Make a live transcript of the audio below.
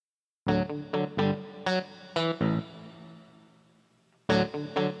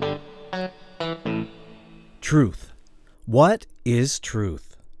Truth. What is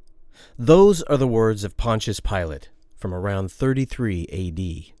truth? Those are the words of Pontius Pilate from around 33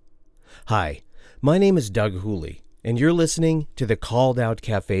 AD. Hi, my name is Doug Hooley, and you're listening to the Called Out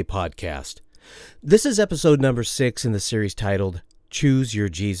Cafe podcast. This is episode number 6 in the series titled, Choose Your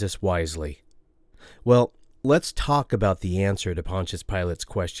Jesus Wisely. Well, let's talk about the answer to Pontius Pilate's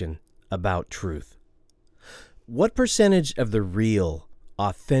question about truth. What percentage of the real,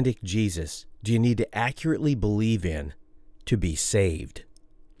 authentic Jesus do you need to accurately believe in to be saved?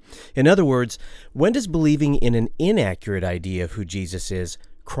 In other words, when does believing in an inaccurate idea of who Jesus is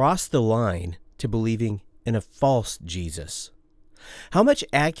cross the line to believing in a false Jesus? How much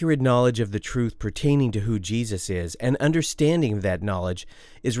accurate knowledge of the truth pertaining to who Jesus is and understanding of that knowledge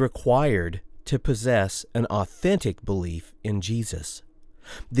is required to possess an authentic belief in Jesus?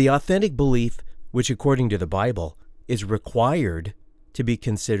 The authentic belief, which according to the Bible, is required to be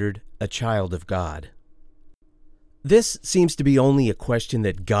considered a child of God. This seems to be only a question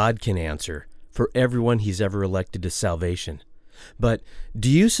that God can answer for everyone he's ever elected to salvation. But do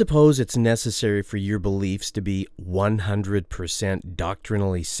you suppose it's necessary for your beliefs to be 100%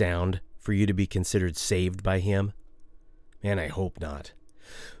 doctrinally sound for you to be considered saved by him? Man, I hope not.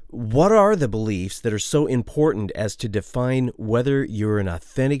 What are the beliefs that are so important as to define whether you're an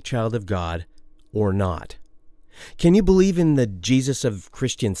authentic child of God or not? Can you believe in the Jesus of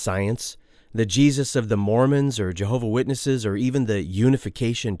Christian Science, the Jesus of the Mormons or Jehovah's Witnesses, or even the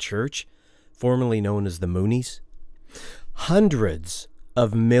Unification Church, formerly known as the Moonies? Hundreds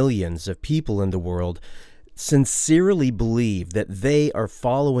of millions of people in the world sincerely believe that they are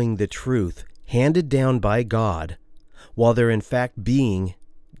following the truth handed down by God, while they're in fact being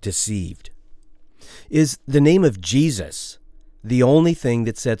deceived. Is the name of Jesus the only thing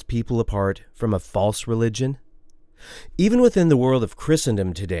that sets people apart from a false religion? Even within the world of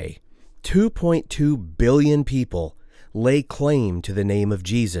Christendom today, 2.2 billion people lay claim to the name of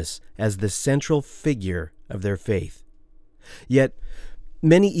Jesus as the central figure of their faith. Yet,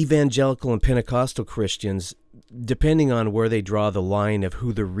 many evangelical and Pentecostal Christians, depending on where they draw the line of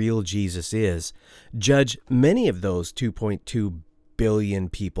who the real Jesus is, judge many of those 2.2 billion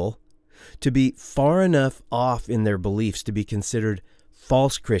people to be far enough off in their beliefs to be considered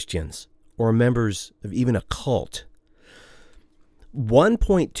false Christians or members of even a cult.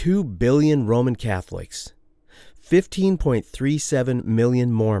 1.2 billion Roman Catholics, 15.37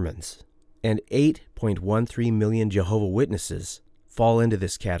 million Mormons, and 8.13 million Jehovah's Witnesses fall into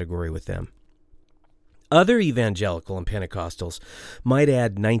this category with them. Other evangelical and Pentecostals might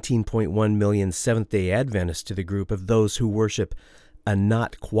add 19.1 million Seventh-day Adventists to the group of those who worship a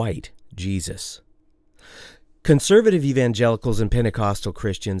not quite Jesus. Conservative evangelicals and Pentecostal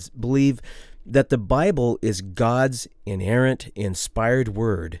Christians believe that the Bible is God's inerrant, inspired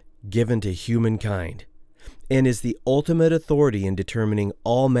word given to humankind and is the ultimate authority in determining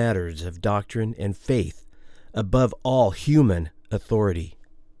all matters of doctrine and faith above all human authority.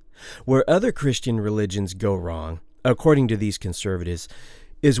 Where other Christian religions go wrong, according to these conservatives,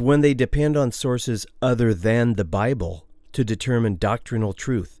 is when they depend on sources other than the Bible to determine doctrinal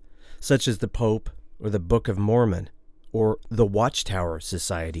truth, such as the Pope or the Book of Mormon or the Watchtower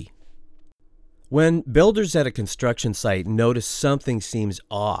Society. When builders at a construction site notice something seems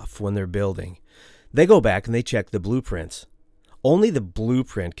off when they're building, they go back and they check the blueprints. Only the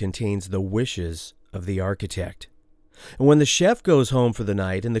blueprint contains the wishes of the architect. And when the chef goes home for the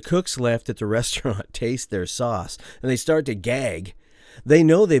night and the cooks left at the restaurant taste their sauce and they start to gag, they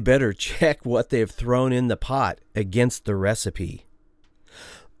know they better check what they've thrown in the pot against the recipe.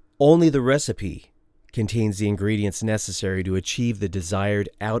 Only the recipe contains the ingredients necessary to achieve the desired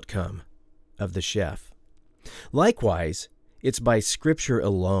outcome of the chef. Likewise, it's by Scripture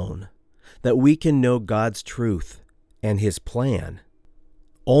alone that we can know God's truth and His plan.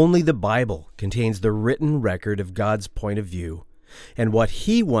 Only the Bible contains the written record of God's point of view and what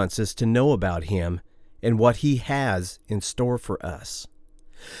He wants us to know about Him and what He has in store for us.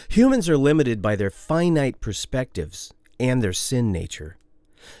 Humans are limited by their finite perspectives and their sin nature.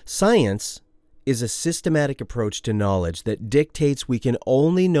 Science is a systematic approach to knowledge that dictates we can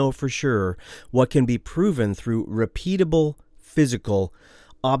only know for sure what can be proven through repeatable physical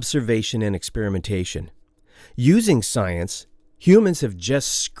observation and experimentation. Using science, humans have just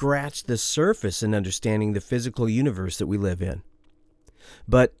scratched the surface in understanding the physical universe that we live in.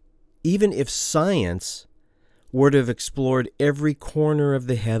 But even if science were to have explored every corner of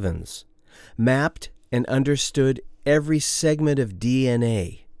the heavens, mapped and understood every segment of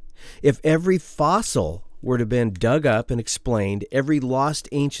DNA, if every fossil were to have been dug up and explained, every lost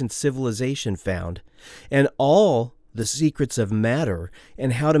ancient civilization found, and all the secrets of matter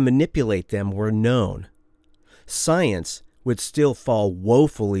and how to manipulate them were known, science would still fall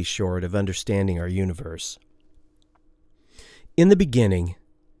woefully short of understanding our universe. In the beginning,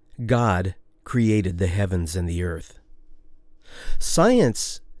 God created the heavens and the earth.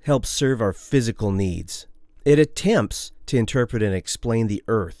 Science helps serve our physical needs. It attempts to interpret and explain the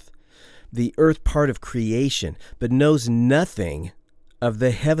earth part of creation, but knows nothing of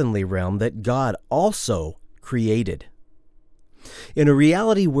the heavenly realm that God also created. In a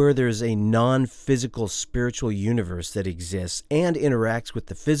reality where there's a non-physical spiritual universe that exists and interacts with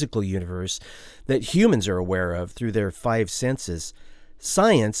the physical universe that humans are aware of through their five senses,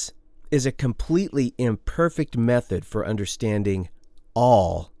 science is a completely imperfect method for understanding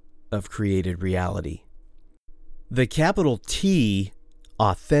all of created reality. The capital T,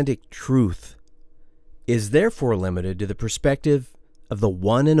 authentic truth, is therefore limited to the perspective of the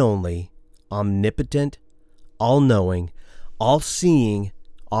one and only, omnipotent, all-knowing, all-seeing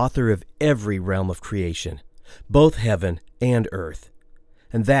author of every realm of creation, both heaven and earth.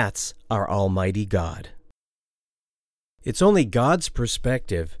 And that's our Almighty God. It's only God's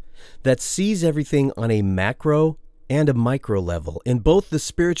perspective that sees everything on a macro and a micro level in both the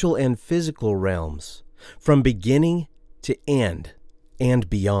spiritual and physical realms, from beginning to end and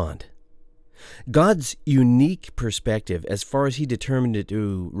beyond. God's unique perspective, as far as He determined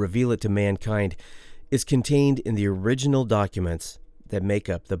to reveal it to mankind, is contained in the original documents that make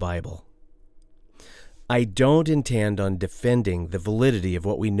up the Bible. I don't intend on defending the validity of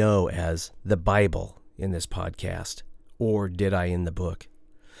what we know as the Bible in this podcast, or did I in the book.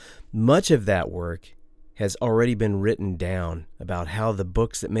 Much of that work has already been written down about how the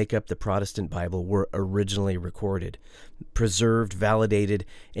books that make up the Protestant Bible were originally recorded, preserved, validated,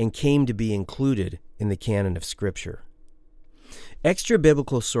 and came to be included in the canon of Scripture.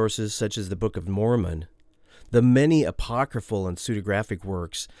 Extra-biblical sources such as the Book of Mormon, the many apocryphal and pseudographic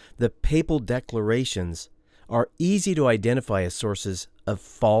works, the papal declarations, are easy to identify as sources of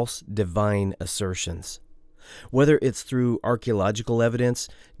false divine assertions. Whether it's through archaeological evidence,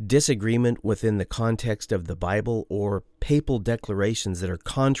 disagreement within the context of the Bible, or papal declarations that are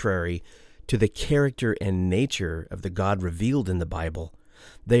contrary to the character and nature of the God revealed in the Bible,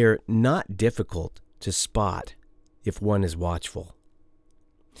 they are not difficult to spot if one is watchful.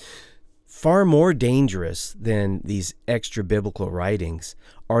 Far more dangerous than these extra-biblical writings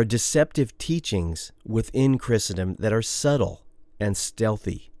are deceptive teachings within Christendom that are subtle and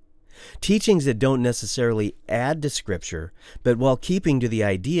stealthy. Teachings that don't necessarily add to Scripture, but while keeping to the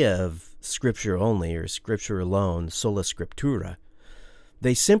idea of Scripture only or Scripture alone, sola scriptura,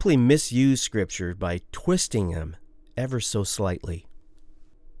 they simply misuse Scripture by twisting them ever so slightly.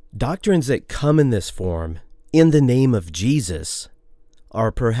 Doctrines that come in this form, in the name of Jesus,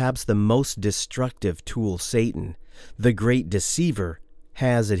 are perhaps the most destructive tool Satan, the great deceiver,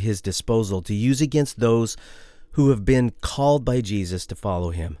 has at his disposal to use against those who have been called by Jesus to follow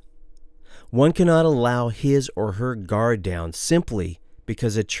him. One cannot allow his or her guard down simply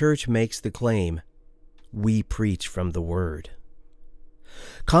because a church makes the claim, "We preach from the Word."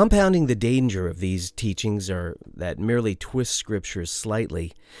 Compounding the danger of these teachings that merely twist Scripture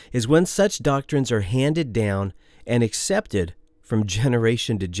slightly is when such doctrines are handed down and accepted from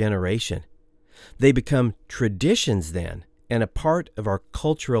generation to generation. They become traditions then and a part of our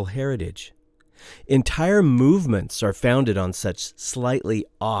cultural heritage. Entire movements are founded on such slightly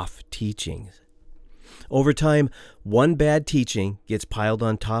off teachings. Over time, one bad teaching gets piled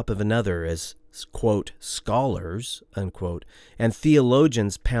on top of another as, quote, scholars, unquote, and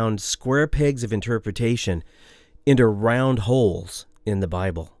theologians pound square pegs of interpretation into round holes in the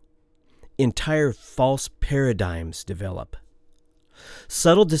Bible. Entire false paradigms develop.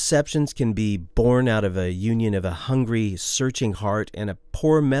 Subtle deceptions can be born out of a union of a hungry, searching heart and a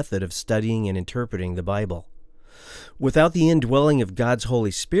poor method of studying and interpreting the Bible. Without the indwelling of God's Holy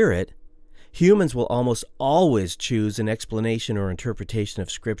Spirit, humans will almost always choose an explanation or interpretation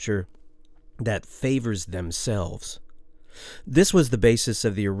of Scripture that favors themselves. This was the basis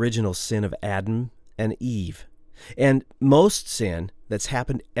of the original sin of Adam and Eve, and most sin that's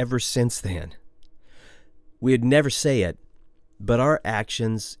happened ever since then. We'd never say it, but our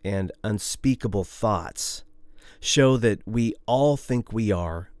actions and unspeakable thoughts show that we all think we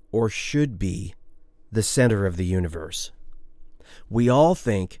are, or should be, the center of the universe. We all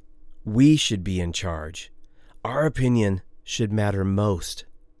think we should be in charge. Our opinion should matter most.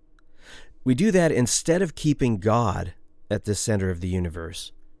 We do that instead of keeping God at the center of the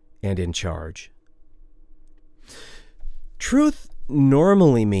universe and in charge. Truth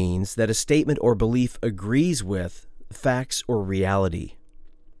normally means that a statement or belief agrees with facts or reality.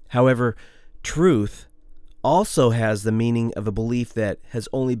 However, truth also has the meaning of a belief that has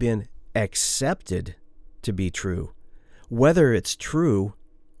only been accepted to be true, whether it's true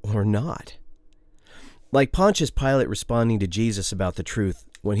or not. Like Pontius Pilate responding to Jesus about the truth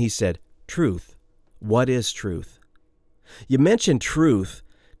when he said, "Truth, what is truth?" You mention truth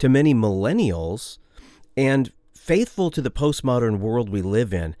to many millennials, and faithful to the postmodern world we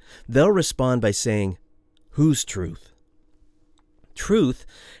live in, they'll respond by saying, "Whose truth?" Truth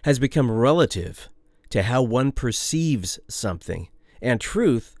has become relative to how one perceives something, and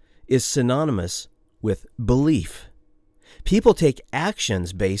truth is synonymous with belief. People take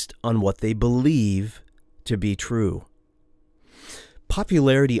actions based on what they believe to be true.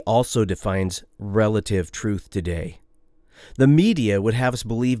 Popularity also defines relative truth today. The media would have us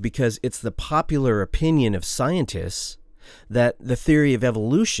believe, because it's the popular opinion of scientists, that the theory of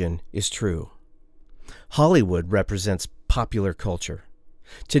evolution is true. Hollywood represents popular culture.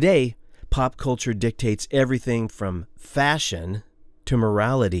 Today, pop culture dictates everything from fashion to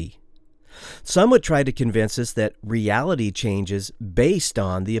morality. Some would try to convince us that reality changes based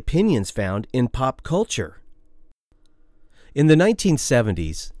on the opinions found in pop culture. In the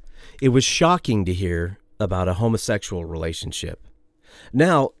 1970s, it was shocking to hear about a homosexual relationship.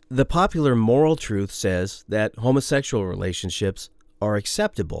 Now, the popular moral truth says that homosexual relationships are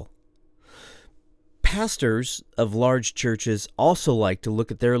acceptable. Pastors of large churches also like to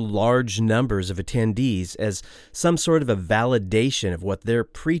look at their large numbers of attendees as some sort of a validation of what they're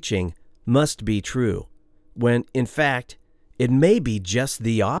preaching must be true, when, in fact, it may be just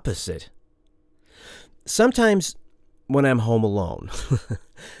the opposite. Sometimes, when I'm home alone,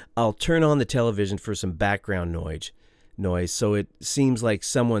 I'll turn on the television for some background noise so it seems like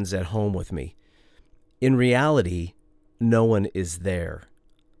someone's at home with me. In reality, no one is there.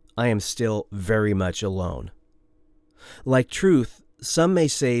 I am still very much alone. Like truth, some may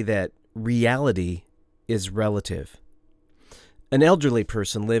say that reality is relative. An elderly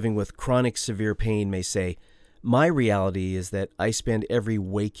person living with chronic severe pain may say, "My reality is that I spend every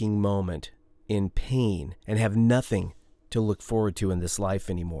waking moment in pain and have nothing to look forward to in this life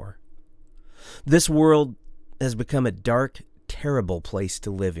anymore." This world has become a dark, terrible place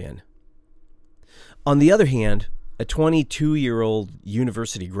to live in. On the other hand, a 22-year-old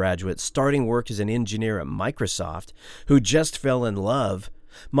university graduate starting work as an engineer at Microsoft who just fell in love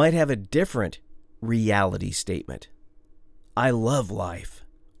might have a different reality statement. "I love life.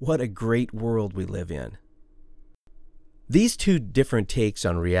 What a great world we live in." These two different takes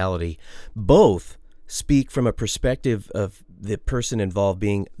on reality both speak from a perspective of the person involved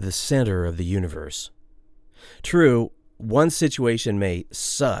being the center of the universe. True, one situation may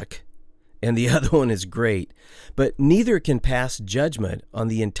suck and the other one is great, but neither can pass judgment on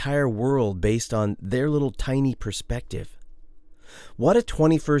the entire world based on their little tiny perspective. What a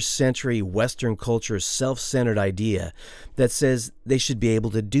 21st century Western culture's self-centered idea that says they should be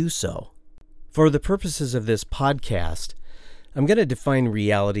able to do so. For the purposes of this podcast, I'm going to define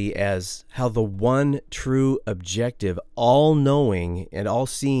reality as how the one true, objective, all-knowing and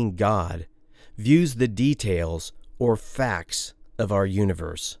all-seeing God views the details or facts of our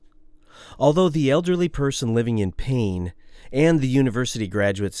universe. Although the elderly person living in pain and the university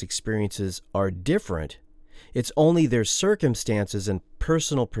graduate's experiences are different, it's only their circumstances and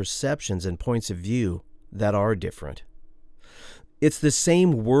personal perceptions and points of view that are different. It's the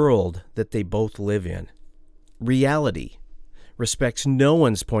same world that they both live in. Reality respects no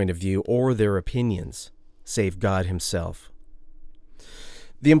one's point of view or their opinions, save God himself.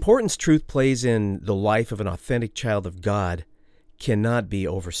 The importance truth plays in the life of an authentic child of God cannot be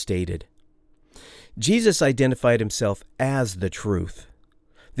overstated. Jesus identified himself as the truth.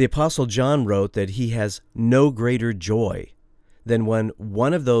 The Apostle John wrote that he has no greater joy than when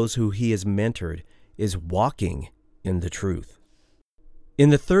one of those who he has mentored is walking in the truth. In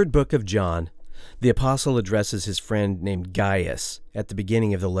the third book of John, the apostle addresses his friend named Gaius at the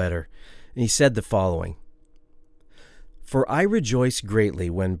beginning of the letter, and he said the following: "For I rejoice greatly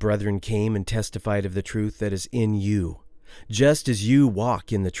when brethren came and testified of the truth that is in you, just as you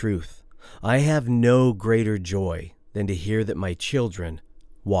walk in the truth. I have no greater joy than to hear that my children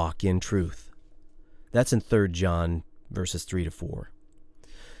walk in truth." That's in 3 John verses 3-4.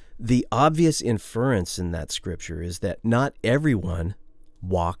 The obvious inference in that scripture is that not everyone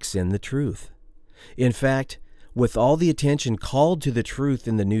walks in the truth. In fact, with all the attention called to the truth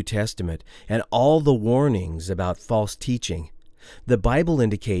in the New Testament and all the warnings about false teaching, the Bible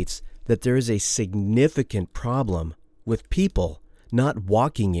indicates that there is a significant problem with people not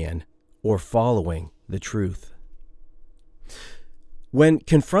walking in or following the truth. When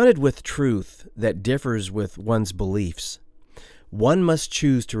confronted with truth that differs with one's beliefs, one must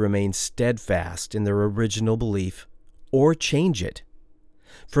choose to remain steadfast in their original belief or change it.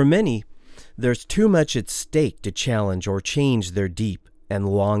 For many, there's too much at stake to challenge or change their deep and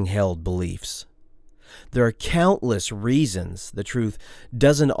long-held beliefs. There are countless reasons the truth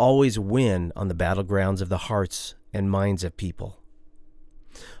doesn't always win on the battlegrounds of the hearts and minds of people.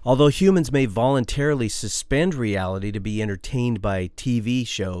 Although humans may voluntarily suspend reality to be entertained by TV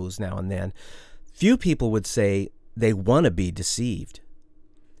shows now and then, few people would say they want to be deceived.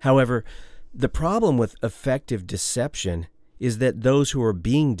 However, the problem with effective deception is that those who are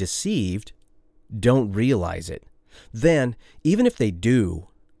being deceived don't realize it. Then, even if they do,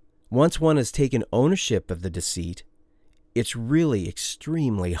 once one has taken ownership of the deceit, it's really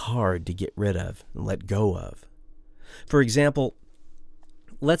extremely hard to get rid of and let go of. For example,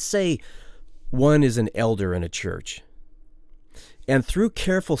 let's say one is an elder in a church, and through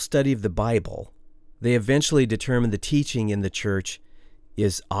careful study of the Bible, they eventually determine the teaching in the church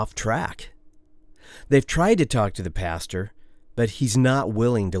is off track. They've tried to talk to the pastor, but he's not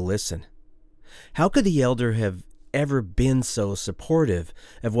willing to listen. How could the elder have ever been so supportive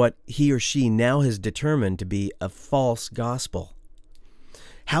of what he or she now has determined to be a false gospel?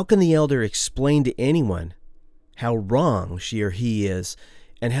 How can the elder explain to anyone how wrong she or he is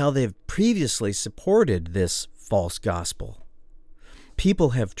and how they've previously supported this false gospel?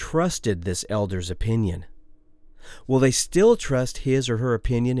 People have trusted this elder's opinion. Will they still trust his or her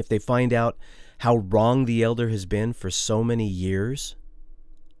opinion if they find out how wrong the elder has been for so many years?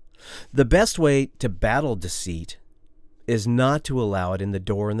 The best way to battle deceit is not to allow it in the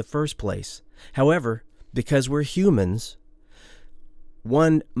door in the first place. However, because we're humans,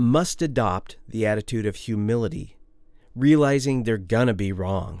 one must adopt the attitude of humility, realizing they're gonna be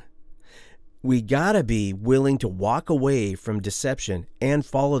wrong. We gotta be willing to walk away from deception and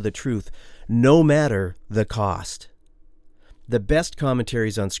follow the truth, no matter the cost. The best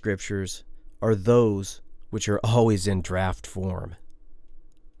commentaries on scriptures are those which are always in draft form.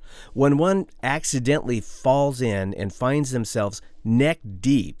 When one accidentally falls in and finds themselves neck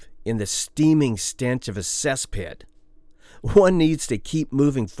deep in the steaming stench of a cesspit, one needs to keep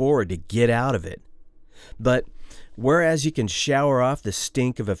moving forward to get out of it. But whereas you can shower off the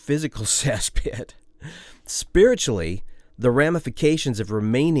stink of a physical cesspit, spiritually, the ramifications of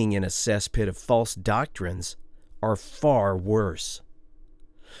remaining in a cesspit of false doctrines are far worse.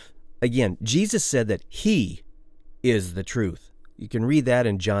 Again, Jesus said that He is the truth. You can read that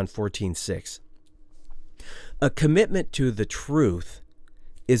in John 14:6. A commitment to the truth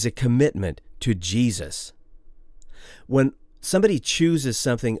is a commitment to Jesus. When somebody chooses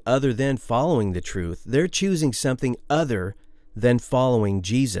something other than following the truth, they're choosing something other than following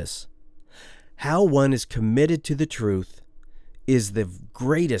Jesus. How one is committed to the truth is the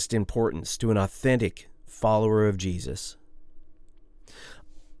greatest importance to an authentic follower of Jesus.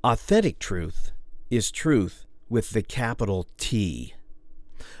 Authentic truth is truth with the capital T.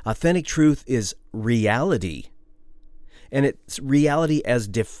 Authentic truth is reality, and it's reality as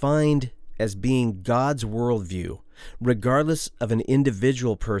defined as being God's worldview, regardless of an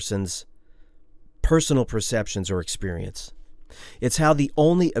individual person's personal perceptions or experience. It's how the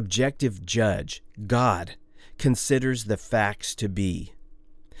only objective judge, God, considers the facts to be.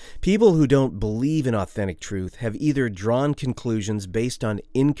 People who don't believe in authentic truth have either drawn conclusions based on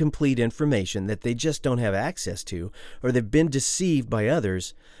incomplete information that they just don't have access to, or they've been deceived by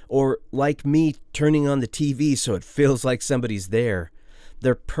others, or, like me, turning on the TV so it feels like somebody's there.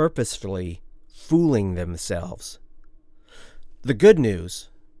 They're purposefully fooling themselves. The good news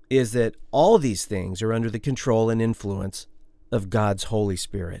is that all these things are under the control and influence of God's Holy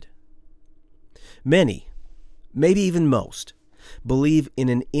Spirit. Many, maybe even most, believe in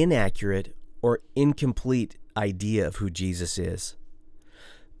an inaccurate or incomplete idea of who Jesus is.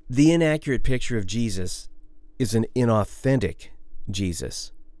 The inaccurate picture of Jesus is an inauthentic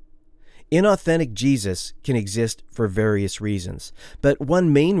Jesus. Inauthentic Jesus can exist for various reasons, but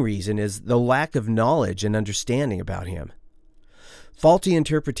one main reason is the lack of knowledge and understanding about him. Faulty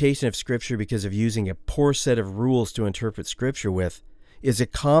interpretation of Scripture because of using a poor set of rules to interpret Scripture with is a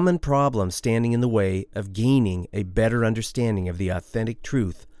common problem standing in the way of gaining a better understanding of the authentic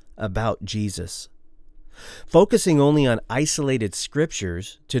truth about Jesus. Focusing only on isolated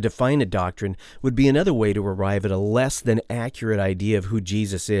scriptures to define a doctrine would be another way to arrive at a less than accurate idea of who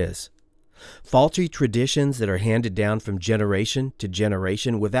Jesus is. Faulty traditions that are handed down from generation to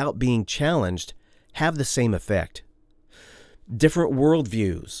generation without being challenged have the same effect. Different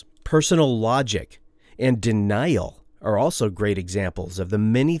worldviews, personal logic, and denial are also great examples of the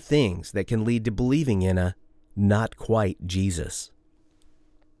many things that can lead to believing in a not quite Jesus.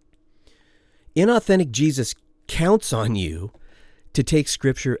 Inauthentic Jesus counts on you to take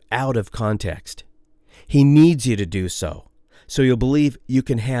Scripture out of context. He needs you to do so you'll believe you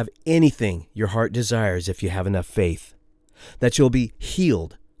can have anything your heart desires if you have enough faith, that you'll be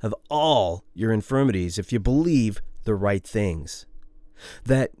healed of all your infirmities if you believe the right things,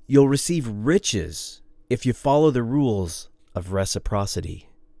 that you'll receive riches if you follow the rules of reciprocity.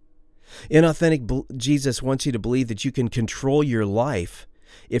 Inauthentic Jesus wants you to believe that you can control your life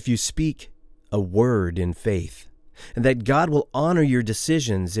if you speak a word in faith, and that God will honor your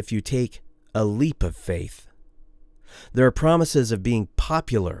decisions if you take a leap of faith. There are promises of being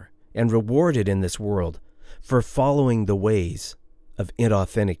popular and rewarded in this world for following the ways of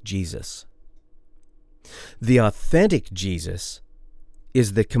inauthentic Jesus. The authentic Jesus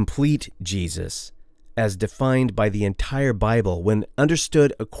is the complete Jesus as defined by the entire Bible when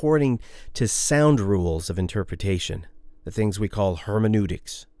understood according to sound rules of interpretation, the things we call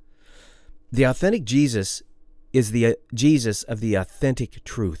hermeneutics. The authentic Jesus is the Jesus of the authentic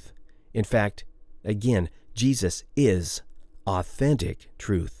truth. In fact, again, Jesus is authentic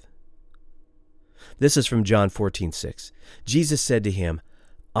truth. This is from John 14:6. Jesus said to him,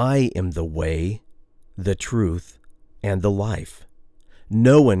 "I am the way, the truth, and the life.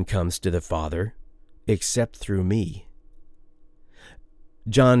 No one comes to the Father except through me."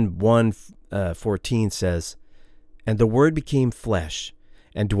 John 1:14 says, "And the Word became flesh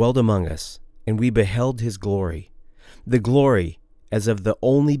and dwelt among us, and we beheld his glory, the glory as of the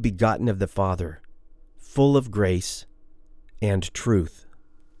only begotten of the Father, full of grace and truth."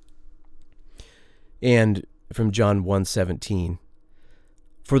 And from John 1:17,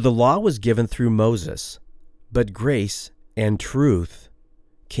 "For the law was given through Moses, but grace and truth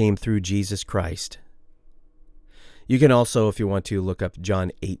came through Jesus Christ." You can also, if you want to, look up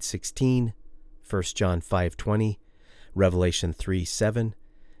John 8:16, 1 John 5:20, Revelation 3:7,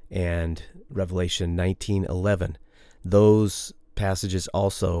 and Revelation 19:11. Those passages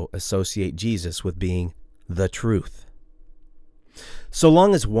also associate Jesus with being the truth. So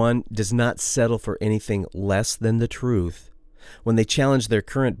long as one does not settle for anything less than the truth, when they challenge their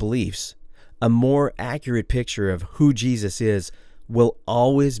current beliefs, a more accurate picture of who Jesus is will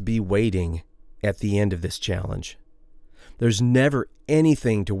always be waiting at the end of this challenge. There's never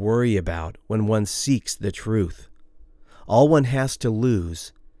anything to worry about when one seeks the truth. All one has to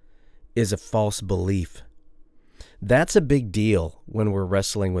lose is a false belief. That's a big deal when we're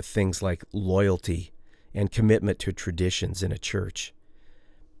wrestling with things like loyalty and commitment to traditions in a church.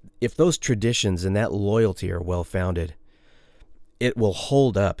 If those traditions and that loyalty are well-founded, it will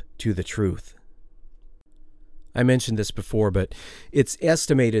hold up to the truth. I mentioned this before, but it's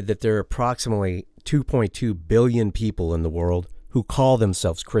estimated that there are approximately 2.2 billion people in the world who call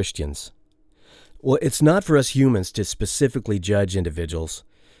themselves Christians. Well, it's not for us humans to specifically judge individuals,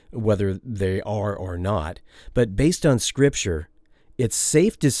 whether they are or not, but based on Scripture, it's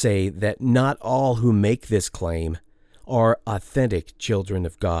safe to say that not all who make this claim are authentic children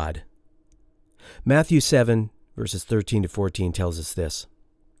of God. Matthew 7, verses 13 to 14 tells us this.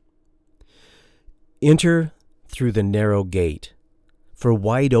 "Enter through the narrow gate, for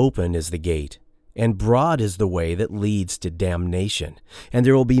wide open is the gate, and broad is the way that leads to damnation, and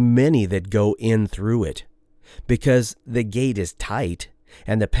there will be many that go in through it. Because the gate is tight,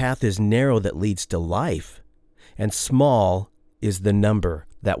 and the path is narrow that leads to life, and small is the number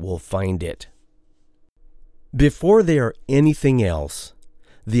that will find it." Before they are anything else,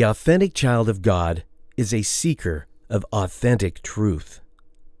 the authentic child of God is a seeker of authentic truth,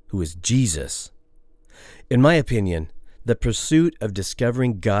 who is Jesus. In my opinion, the pursuit of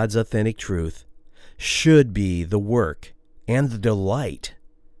discovering God's authentic truth should be the work and the delight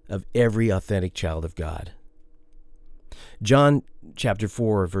of every authentic child of God. John chapter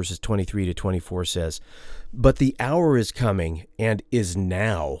 4, verses 23 to 24 says, "But the hour is coming, and is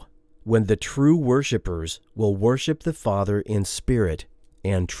now, when the true worshipers will worship the Father in spirit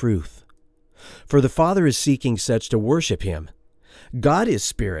and truth. For the Father is seeking such to worship him. God is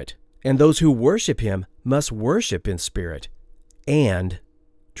spirit, and those who worship him must worship in spirit and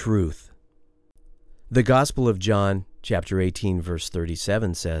truth." The Gospel of John chapter 18, verse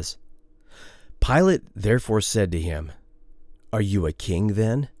 37 says, "Pilate therefore said to him, 'Are you a king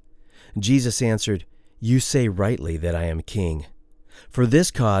then?' Jesus answered, 'You say rightly that I am king. For this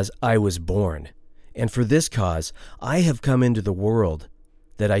cause I was born, and for this cause I have come into the world,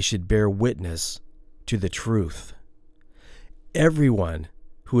 that I should bear witness to the truth. Everyone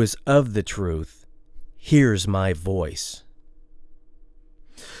who is of the truth hears my voice."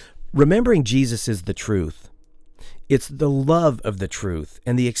 Remembering Jesus is the truth, it's the love of the truth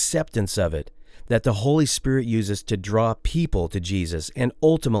and the acceptance of it that the Holy Spirit uses to draw people to Jesus and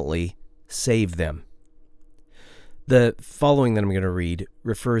ultimately save them. The following that I'm going to read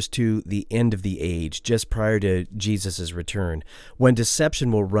refers to the end of the age, just prior to Jesus' return, when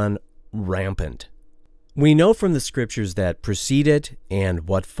deception will run rampant. We know from the scriptures that precede it and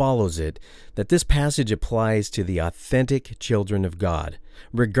what follows it that this passage applies to the authentic children of God,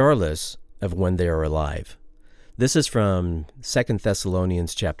 regardless of when they are alive. This is from 2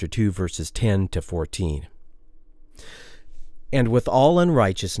 Thessalonians chapter 2, verses 10 to 14. And with all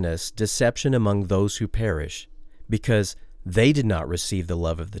unrighteousness, deception among those who perish, because they did not receive the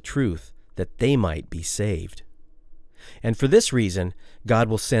love of the truth, that they might be saved. And for this reason, God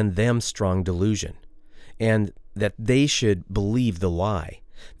will send them strong delusion, and that they should believe the lie,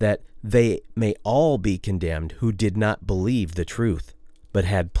 that they may all be condemned who did not believe the truth, but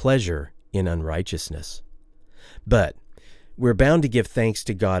had pleasure in unrighteousness. But we're bound to give thanks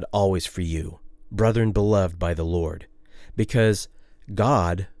to God always for you, brethren beloved by the Lord, because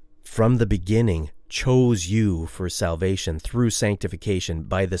God, from the beginning, chose you for salvation through sanctification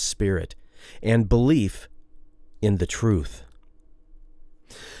by the Spirit and belief in the truth.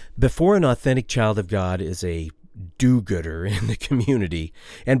 Before an authentic child of God is a do-gooder in the community,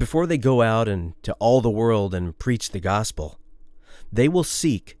 and before they go out into all the world and preach the gospel, they will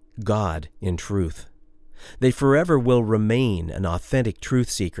seek God in truth. They forever will remain an authentic truth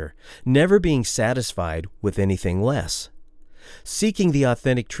seeker, never being satisfied with anything less. Seeking the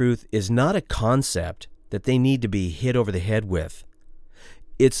authentic truth is not a concept that they need to be hit over the head with.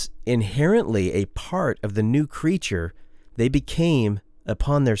 It's inherently a part of the new creature they became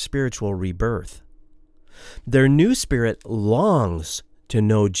upon their spiritual rebirth. Their new spirit longs to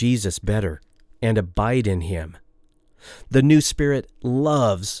know Jesus better and abide in him. The new spirit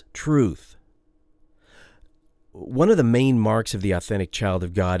loves truth. One of the main marks of the authentic child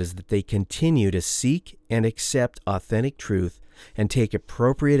of God is that they continue to seek and accept authentic truth and take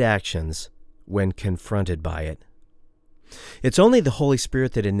appropriate actions when confronted by it. It's only the Holy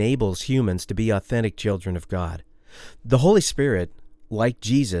Spirit that enables humans to be authentic children of God. The Holy Spirit, like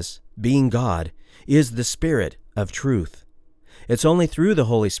Jesus, being God, is the Spirit of truth. It's only through the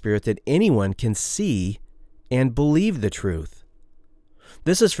Holy Spirit that anyone can see and believe the truth.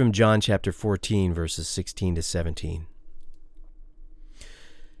 This is from John chapter 14, verses 16 to 17.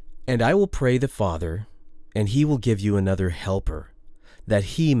 And I will pray the Father, and he will give you another helper, that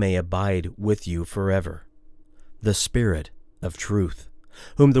he may abide with you forever, the Spirit of truth,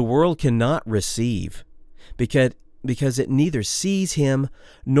 whom the world cannot receive, because it neither sees him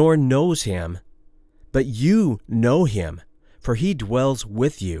nor knows him, but you know him, for he dwells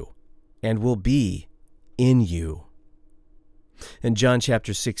with you and will be in you. And John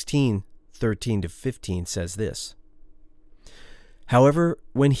chapter 16, 13 to 15 says this: However,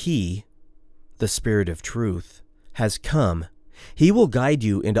 when he, the Spirit of truth, has come, he will guide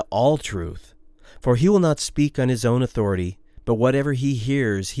you into all truth, for he will not speak on his own authority, but whatever he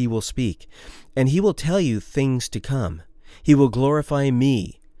hears he will speak, and he will tell you things to come. He will glorify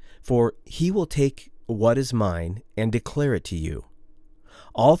me, for he will take what is mine and declare it to you.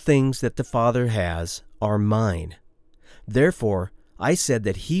 All things that the Father has are mine. Therefore, I said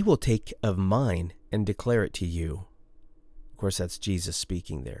that he will take of mine and declare it to you. Of course, that's Jesus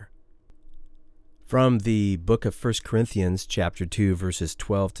speaking there. From the book of 1 Corinthians, chapter 2, verses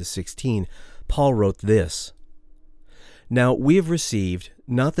 12 to 16, Paul wrote this: Now we have received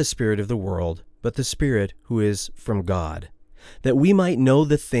not the spirit of the world, but the Spirit who is from God, that we might know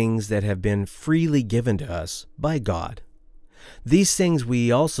the things that have been freely given to us by God. These things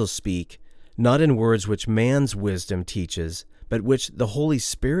we also speak, not in words which man's wisdom teaches, but which the Holy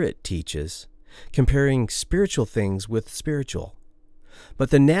Spirit teaches, comparing spiritual things with spiritual.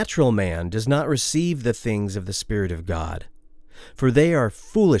 But the natural man does not receive the things of the Spirit of God, for they are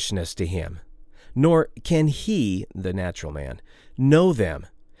foolishness to him, nor can he, the natural man, know them,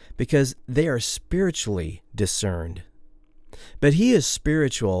 because they are spiritually discerned. But he is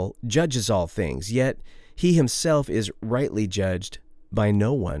spiritual, judges all things, yet he himself is rightly judged by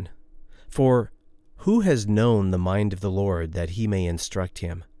no one. For who has known the mind of the Lord that he may instruct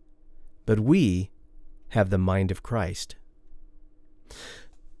him? But we have the mind of Christ.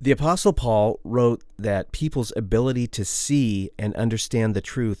 The Apostle Paul wrote that people's ability to see and understand the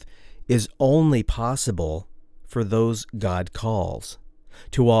truth is only possible for those God calls.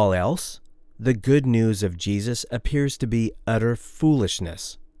 To all else, the good news of Jesus appears to be utter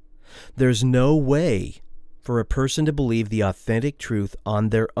foolishness. There's no way for a person to believe the authentic truth on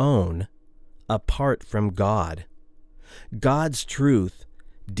their own apart from God. God's truth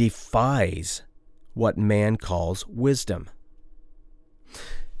defies what man calls wisdom.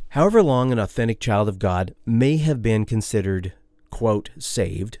 However long an authentic child of God may have been considered quote,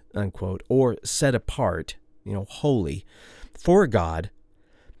 saved, unquote, or set apart, holy, for God,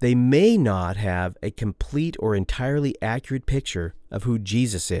 they may not have a complete or entirely accurate picture of who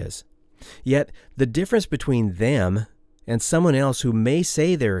Jesus is. Yet, the difference between them and someone else who may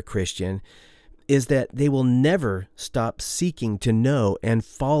say they're a Christian is that they will never stop seeking to know and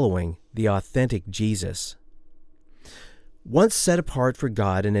following the authentic Jesus. Once set apart for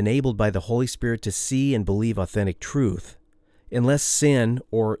God and enabled by the Holy Spirit to see and believe authentic truth, unless sin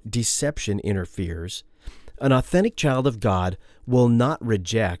or deception interferes, an authentic child of God will not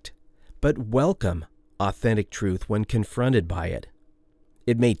reject, but welcome authentic truth when confronted by it.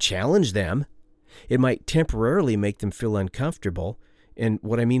 It may challenge them. It might temporarily make them feel uncomfortable, and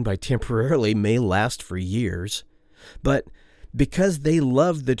what I mean by temporarily may last for years. But because they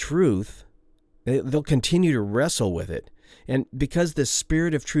love the truth, they'll continue to wrestle with it. And because the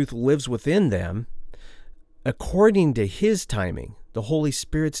Spirit of truth lives within them, according to His timing, the Holy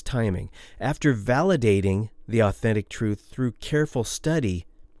Spirit's timing, after validating the authentic truth through careful study,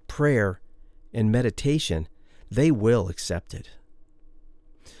 prayer, and meditation, they will accept it.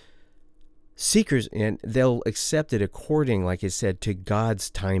 Seekers, and they'll accept it according, like I said, to God's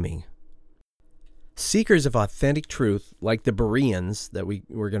timing. Seekers of authentic truth, like the Bereans that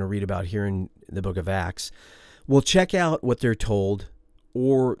we're going to read about here in the book of Acts, will check out what they're told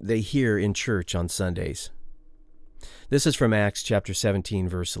or they hear in church on Sundays. This is from Acts chapter 17,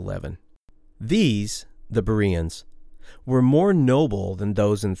 verse 11. These, the Bereans, were more noble than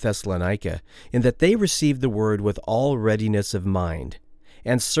those in Thessalonica, in that they received the word with all readiness of mind,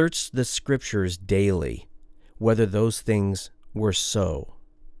 and searched the Scriptures daily, whether those things were so.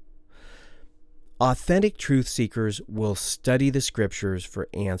 Authentic truth seekers will study the Scriptures for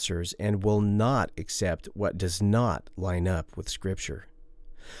answers and will not accept what does not line up with Scripture.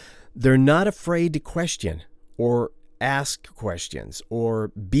 They're not afraid to question or ask questions or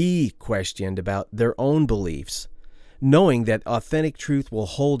be questioned about their own beliefs, knowing that authentic truth will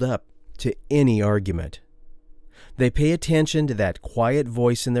hold up to any argument. They pay attention to that quiet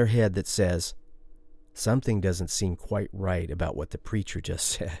voice in their head that says, something doesn't seem quite right about what the preacher just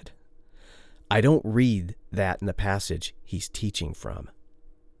said. I don't read that in the passage he's teaching from.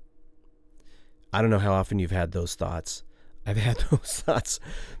 I don't know how often you've had those thoughts. I've had those thoughts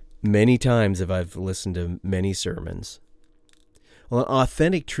many times if I've listened to many sermons. Well, an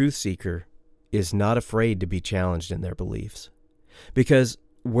authentic truth seeker is not afraid to be challenged in their beliefs, because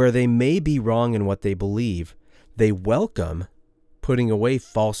where they may be wrong in what they believe, they welcome putting away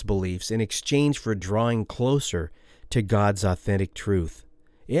false beliefs in exchange for drawing closer to God's authentic truth.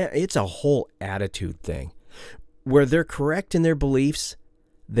 Yeah, it's a whole attitude thing. Where they're correct in their beliefs,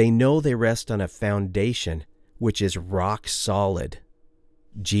 they know they rest on a foundation which is rock solid,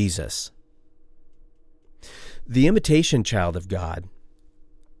 Jesus. The imitation child of God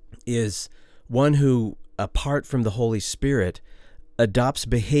is one who, apart from the Holy Spirit, adopts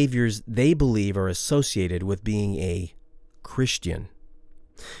behaviors they believe are associated with being a Christian.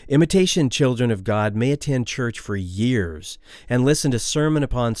 Imitation children of God may attend church for years and listen to sermon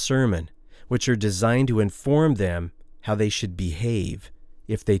upon sermon, which are designed to inform them how they should behave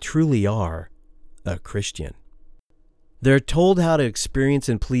if they truly are a Christian. They're told how to experience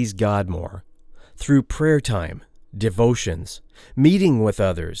and please God more through prayer time, devotions, meeting with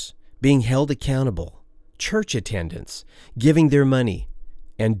others, being held accountable, church attendance, giving their money,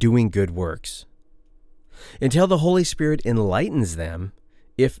 and doing good works. Until the Holy Spirit enlightens them,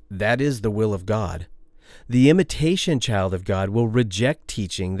 if that is the will of God, the imitation child of God will reject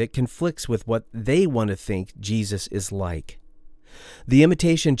teaching that conflicts with what they want to think Jesus is like. The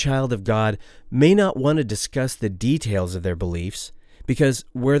imitation child of God may not want to discuss the details of their beliefs because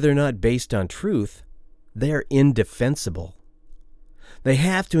where they're not based on truth, they're indefensible. They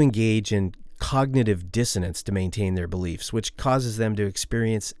have to engage in cognitive dissonance to maintain their beliefs, which causes them to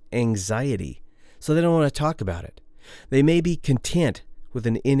experience anxiety, so they don't want to talk about it. They may be content with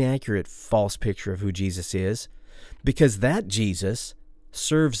an inaccurate false picture of who Jesus is, because that Jesus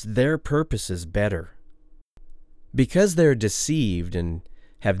serves their purposes better. Because they're deceived and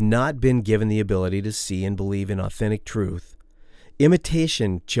have not been given the ability to see and believe in authentic truth,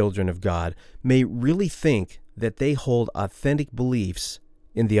 imitation children of God may really think that they hold authentic beliefs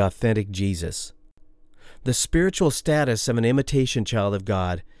in the authentic Jesus. The spiritual status of an imitation child of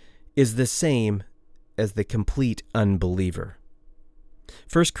God is the same as the complete unbeliever.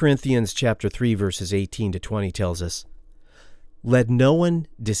 1 Corinthians chapter 3 verses 18 to 20 tells us, "Let no one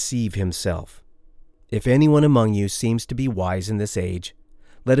deceive himself. If anyone among you seems to be wise in this age,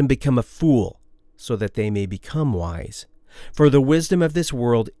 let him become a fool, so that they may become wise. For the wisdom of this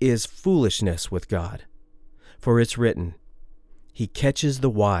world is foolishness with God. For it's written, He catches the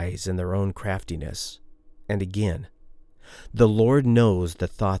wise in their own craftiness. And again, the Lord knows the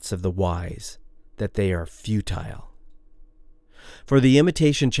thoughts of the wise, that they are futile. For the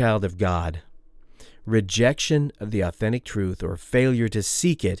imitation child of God, rejection of the authentic truth or failure to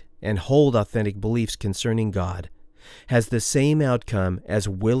seek it and hold authentic beliefs concerning God has the same outcome as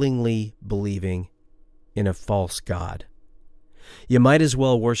willingly believing in a false god. You might as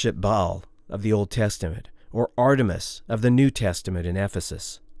well worship Baal of the Old Testament or Artemis of the New Testament in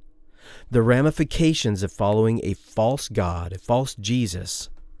Ephesus. The ramifications of following a false god, a false Jesus,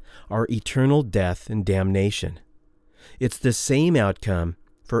 are eternal death and damnation. It's the same outcome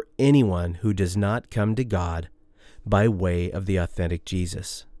for anyone who does not come to God by way of the authentic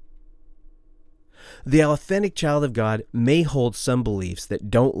Jesus. The authentic child of God may hold some beliefs that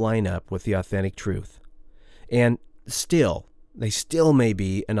don't line up with the authentic truth, and they still may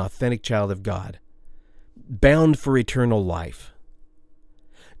be an authentic child of God, bound for eternal life.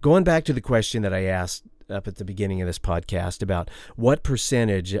 Going back to the question that I asked up at the beginning of this podcast about what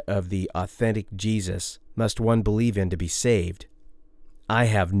percentage of the authentic Jesus must one believe in to be saved, I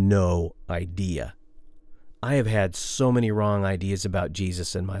have no idea. I have had so many wrong ideas about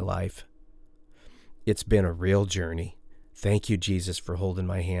Jesus in my life. It's been a real journey. Thank you, Jesus, for holding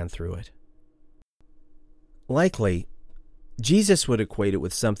my hand through it. Likely, Jesus would equate it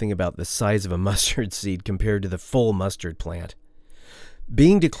with something about the size of a mustard seed compared to the full mustard plant.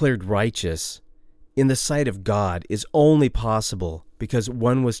 Being declared righteous in the sight of God is only possible because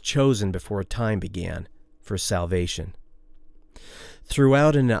one was chosen before time began for salvation.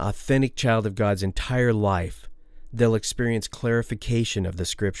 Throughout an authentic child of God's entire life, they'll experience clarification of the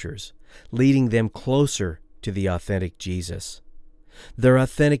Scriptures, leading them closer to the authentic Jesus. Their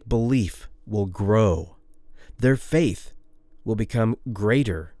authentic belief will grow. Their faith will become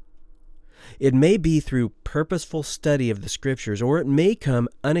greater. It may be through purposeful study of the Scriptures, or it may come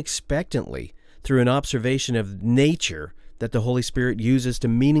unexpectedly through an observation of nature that the Holy Spirit uses to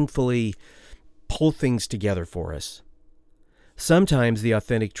meaningfully pull things together for us. Sometimes the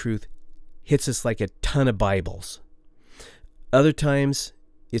authentic truth hits us like a ton of Bibles. Other times,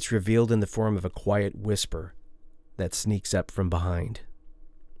 it's revealed in the form of a quiet whisper that sneaks up from behind.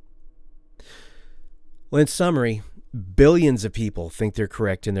 Well, in summary, billions of people think they're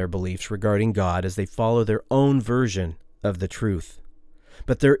correct in their beliefs regarding God as they follow their own version of the truth.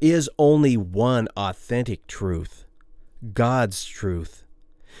 But there is only one authentic truth, God's truth.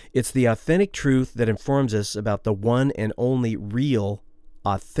 It's the authentic truth that informs us about the one and only real,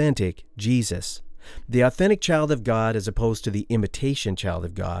 authentic Jesus. The authentic child of God, as opposed to the imitation child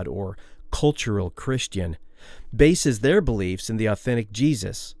of God or cultural Christian, bases their beliefs in the authentic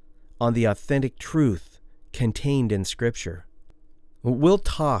Jesus on the authentic truth contained in Scripture. We'll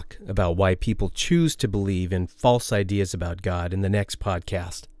talk about why people choose to believe in false ideas about God in the next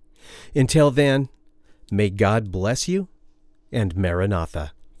podcast. Until then, may God bless you and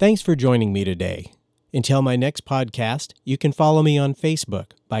Maranatha. Thanks for joining me today. Until my next podcast, you can follow me on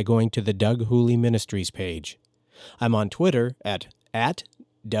Facebook by going to the Doug Hooley Ministries page. I'm on Twitter at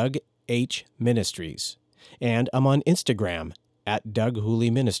Doug H. Ministries, and I'm on Instagram at Doug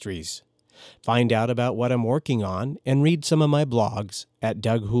Hooley Ministries. Find out about what I'm working on and read some of my blogs at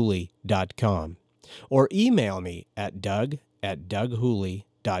doughooley.com, or email me at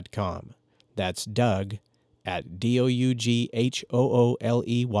doug@doughooley.com. That's Doug at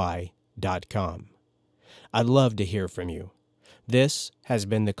doughooley.com. I'd love to hear from you. This has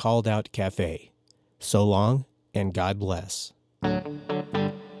been the Called Out Cafe. So long, and God bless.